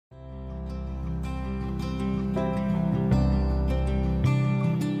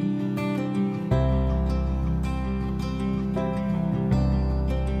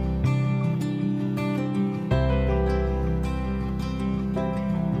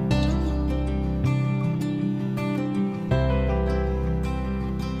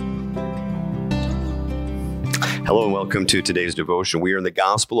Hello and welcome to today's devotion. We are in the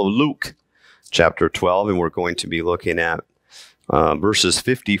Gospel of Luke, chapter 12, and we're going to be looking at verses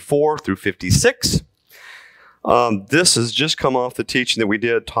 54 through 56. This has just come off the teaching that we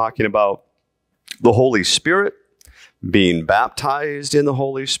did talking about the Holy Spirit, being baptized in the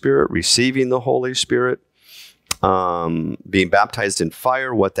Holy Spirit, receiving the Holy Spirit, being baptized in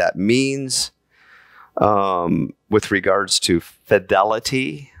fire, what that means with regards to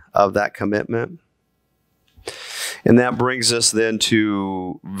fidelity of that commitment. And that brings us then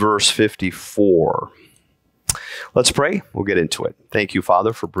to verse 54. Let's pray. We'll get into it. Thank you,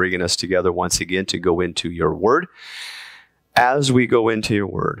 Father, for bringing us together once again to go into your word. As we go into your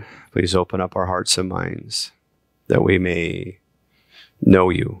word, please open up our hearts and minds that we may know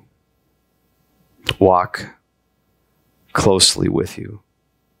you, walk closely with you,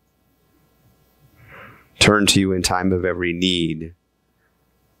 turn to you in time of every need,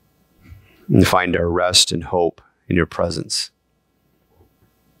 and find our rest and hope in your presence,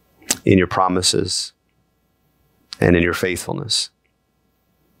 in your promises, and in your faithfulness.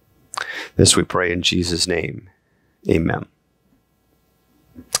 This we pray in Jesus' name. Amen.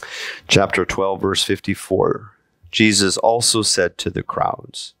 Chapter 12, verse 54. Jesus also said to the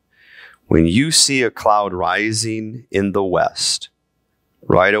crowds, "When you see a cloud rising in the west,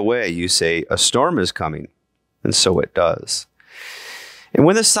 right away you say, 'A storm is coming,' and so it does. And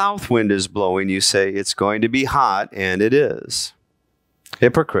when the south wind is blowing, you say, 'It's going to be hot,' and it is.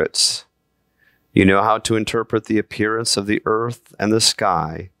 Hypocrites, you know how to interpret the appearance of the earth and the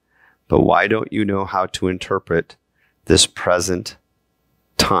sky, but why don't you know how to interpret this present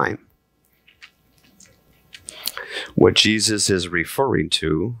time?" What Jesus is referring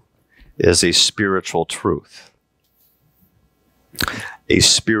to is a spiritual truth, a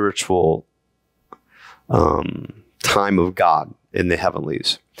spiritual time of God in the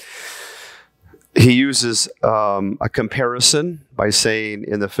heavenlies. He uses a comparison by saying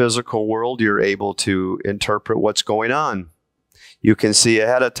in the physical world, you're able to interpret what's going on. You can see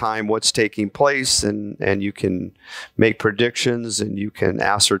ahead of time what's taking place, and you can make predictions, and you can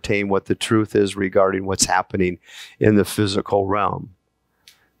ascertain what the truth is regarding what's happening in the physical realm.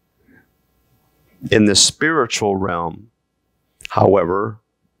 In the spiritual realm, however,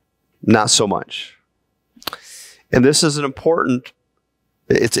 not so much. And this is an important,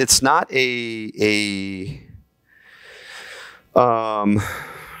 it's not a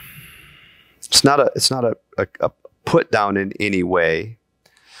put down in any way.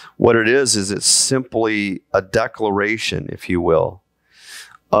 What it is it's simply a declaration, if you will,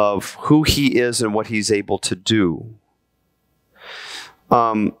 of who he is and what he's able to do.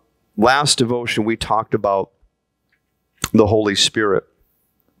 Last devotion, we talked about the Holy Spirit.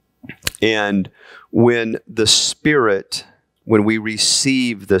 And when we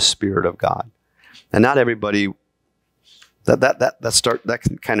receive the Spirit of God, and not everybody, that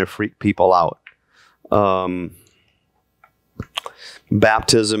can kind of freak people out.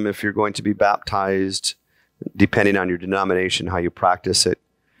 Baptism, if you're going to be baptized, depending on your denomination, how you practice it,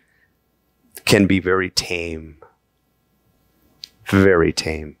 can be very tame. Very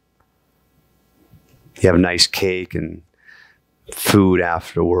tame. You have a nice cake and food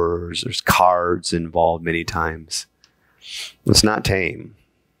afterwards. There's cards involved many times. It's not tame.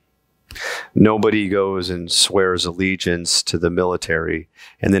 Nobody goes and swears allegiance to the military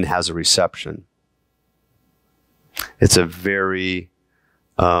and then has a reception. It's it's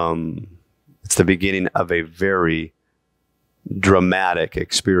the beginning of a very dramatic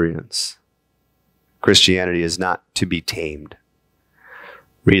experience. Christianity is not to be tamed.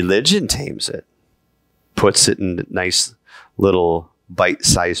 Religion tames it, puts it in nice little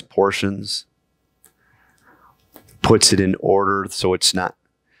bite-sized portions, puts it in order so it's not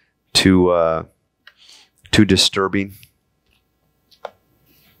too disturbing.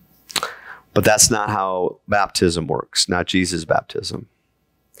 But that's not how baptism works, not Jesus' baptism.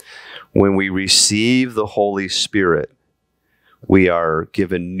 When we receive the Holy Spirit, we are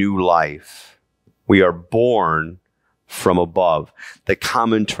given new life. We are born from above. The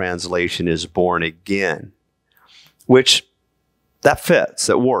common translation is born again, which that fits,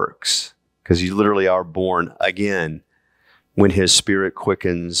 that works, because you literally are born again when his Spirit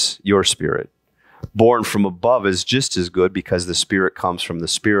quickens your spirit. Born from above is just as good because the Spirit comes from the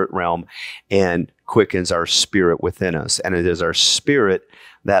spirit realm and quickens our spirit within us. And it is our spirit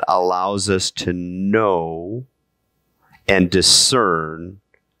that allows us to know and discern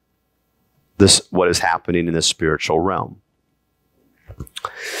what is happening in the spiritual realm.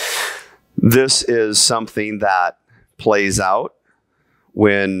 This is something that plays out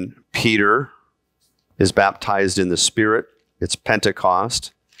when Peter is baptized in the Spirit. It's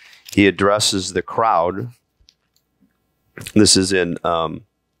Pentecost. He addresses the crowd This is in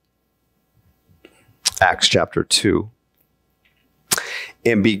Acts chapter 2,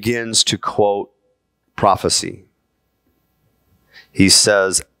 and begins to quote prophecy. He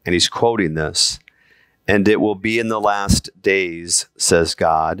says, and he's quoting this, "And it will be in the last days, says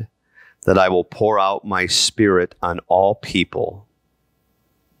God, that I will pour out my Spirit on all people."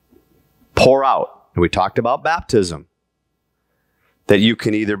 Pour out. And we talked about baptism. That you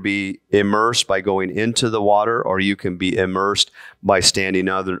can either be immersed by going into the water, or you can be immersed by standing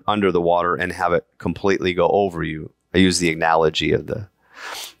under the water and have it completely go over you. I use the analogy of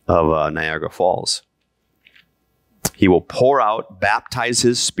Niagara Falls. He will pour out, baptize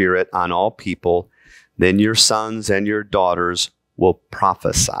his Spirit on all people. Then your sons and your daughters will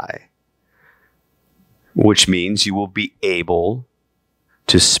prophesy, which means you will be able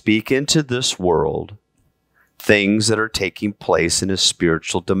to speak into this world things that are taking place in a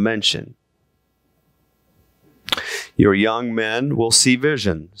spiritual dimension. Your young men will see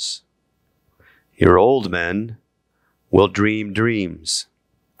visions. Your old men will dream dreams.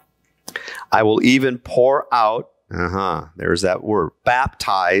 I will even pour out, there's that word,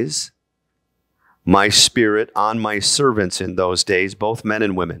 baptize my Spirit on my servants in those days, both men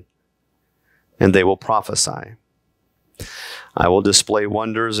and women, and they will prophesy. I will display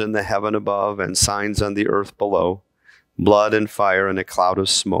wonders in the heaven above and signs on the earth below, blood and fire and a cloud of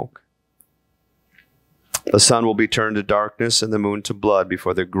smoke. The sun will be turned to darkness and the moon to blood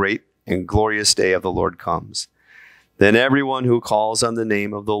before the great and glorious day of the Lord comes. Then everyone who calls on the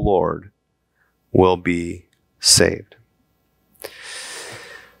name of the Lord will be saved.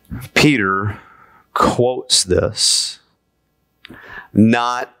 Peter quotes this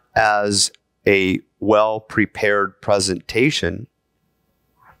not as a well-prepared presentation,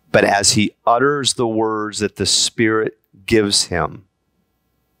 but as he utters the words that the Spirit gives him.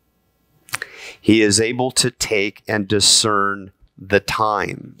 He is able to take and discern the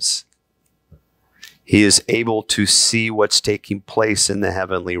times. He is able to see what's taking place in the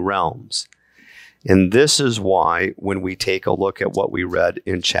heavenly realms. And this is why when we take a look at what we read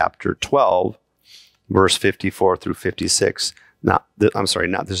in chapter 12, verse 54 through 56,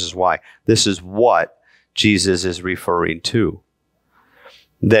 this is why. This is what Jesus is referring to.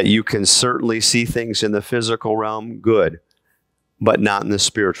 That you can certainly see things in the physical realm, good, but not in the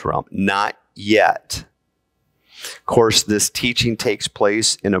spiritual realm. Not yet. Of course, this teaching takes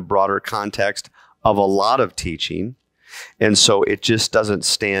place in a broader context of a lot of teaching. And so it just doesn't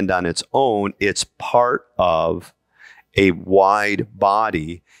stand on its own. It's part of a wide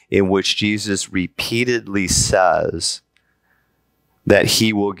body in which Jesus repeatedly says that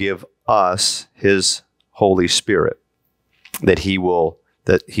he will give us his Holy Spirit, that he will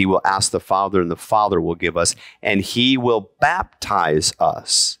ask the Father, and the Father will give us, and he will baptize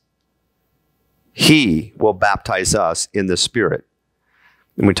us. He will baptize us in the Spirit.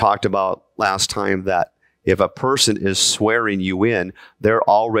 And we talked about last time that if a person is swearing you in, they're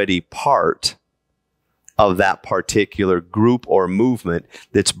already part of that particular group or movement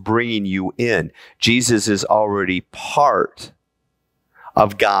that's bringing you in. Jesus is already part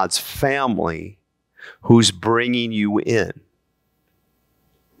of God's family who's bringing you in.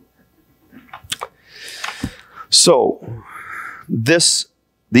 So, these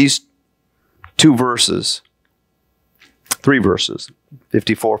three verses,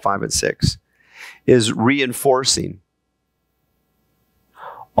 54, 5, and 6, is reinforcing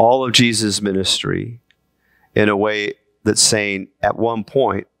all of Jesus' ministry in a way that's saying at one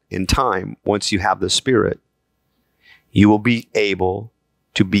point in time, once you have the Spirit, you will be able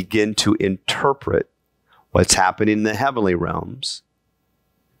to begin to interpret what's happening in the heavenly realms,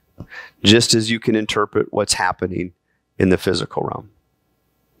 just as you can interpret what's happening in the physical realm.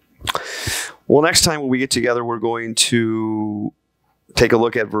 Well, next time when we get together, we're going to take a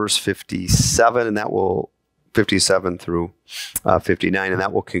look at verse 57, and that will 57 through 59, and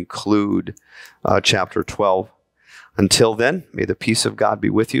that will conclude chapter 12. Until then, may the peace of God be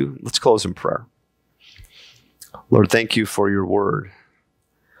with you. Let's close in prayer. Lord, thank you for your word.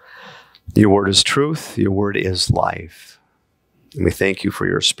 Your word is truth. Your word is life. And we thank you for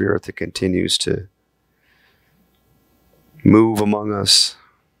your Spirit that continues to move among us,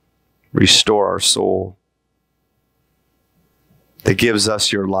 restore our soul, that gives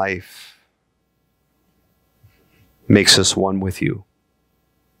us your life, makes us one with you.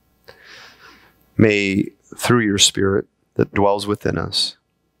 May, through your Spirit that dwells within us,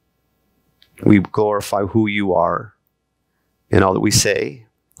 we glorify who you are in all that we say,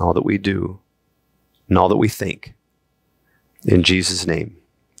 all that we do, and all that we think. In Jesus' name,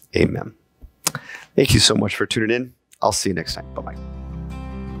 amen. Thank you so much for tuning in. I'll see you next time. Bye-bye.